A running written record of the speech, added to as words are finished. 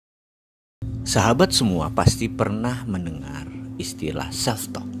Sahabat semua pasti pernah mendengar istilah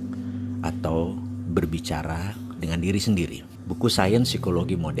self-talk atau berbicara dengan diri sendiri. Buku sains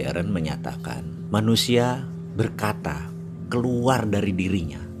psikologi modern menyatakan manusia berkata keluar dari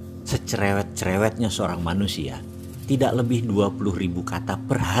dirinya secerewet-cerewetnya seorang manusia tidak lebih 20.000 kata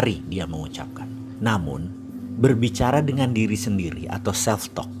per hari dia mengucapkan. Namun berbicara dengan diri sendiri atau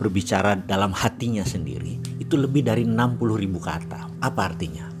self-talk, berbicara dalam hatinya sendiri, itu lebih dari 60.000 kata. Apa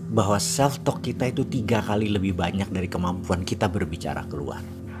artinya? Bahwa self-talk kita itu 3 kali lebih banyak dari kemampuan kita berbicara keluar.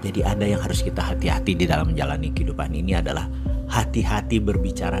 Jadi ada yang harus kita hati-hati di dalam menjalani kehidupan ini adalah hati-hati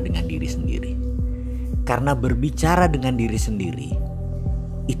berbicara dengan diri sendiri. Karena berbicara dengan diri sendiri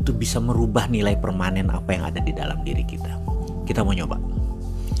itu bisa merubah nilai permanen apa yang ada di dalam diri kita. Kita mau nyoba.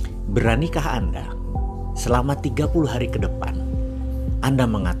 Beranikah Anda selama 30 hari ke depan Anda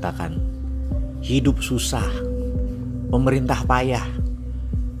mengatakan hidup susah, pemerintah payah,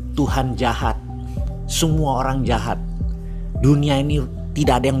 Tuhan jahat, semua orang jahat, dunia ini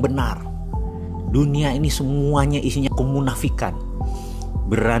tidak ada yang benar, dunia ini semuanya isinya kemunafikan.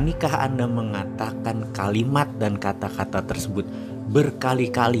 Beranikah Anda mengatakan kalimat dan kata-kata tersebut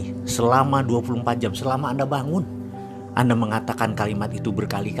berkali-kali selama 24 jam, selama Anda bangun? Anda mengatakan kalimat itu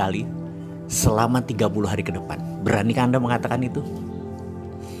berkali-kali selama 30 hari ke depan. Beranikah Anda mengatakan itu?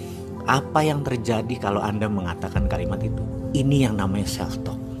 Apa yang terjadi kalau Anda mengatakan kalimat itu? Ini yang namanya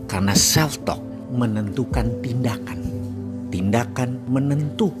self-talk. Karena self-talk menentukan tindakan. Tindakan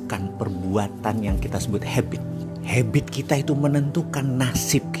menentukan perbuatan yang kita sebut habit. Habit kita itu menentukan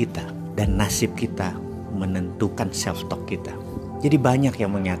nasib kita. Dan nasib kita menentukan self-talk kita. Jadi banyak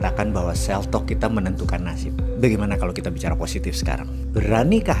yang menyatakan bahwa self-talk kita menentukan nasib. Bagaimana kalau kita bicara positif sekarang?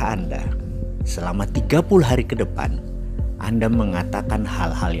 Beranikah Anda selama 30 hari ke depan Anda mengatakan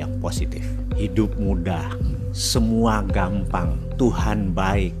hal-hal yang positif? Hidup mudah, semua gampang, Tuhan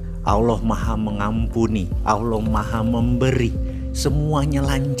baik, Allah maha mengampuni, Allah maha memberi, semuanya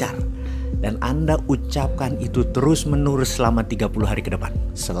lancar. Dan Anda ucapkan itu terus menerus selama 30 hari ke depan.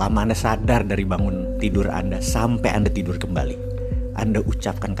 Selama Anda sadar dari bangun tidur Anda sampai Anda tidur kembali, Anda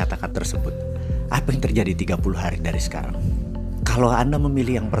ucapkan kata-kata tersebut. Apa yang terjadi 30 hari dari sekarang? Kalau Anda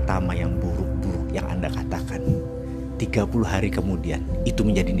memilih yang pertama, yang buruk-buruk yang Anda katakan, 30 hari kemudian itu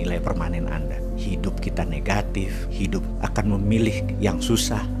menjadi nilai permanen Anda. Hidup kita negatif, hidup akan memilih yang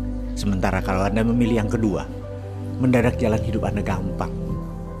susah. Sementara kalau Anda memilih yang kedua, mendadak jalan hidup Anda gampang.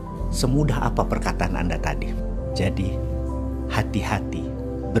 Semudah apa perkataan Anda tadi? Jadi hati-hati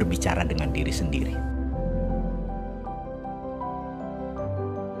berbicara dengan diri sendiri.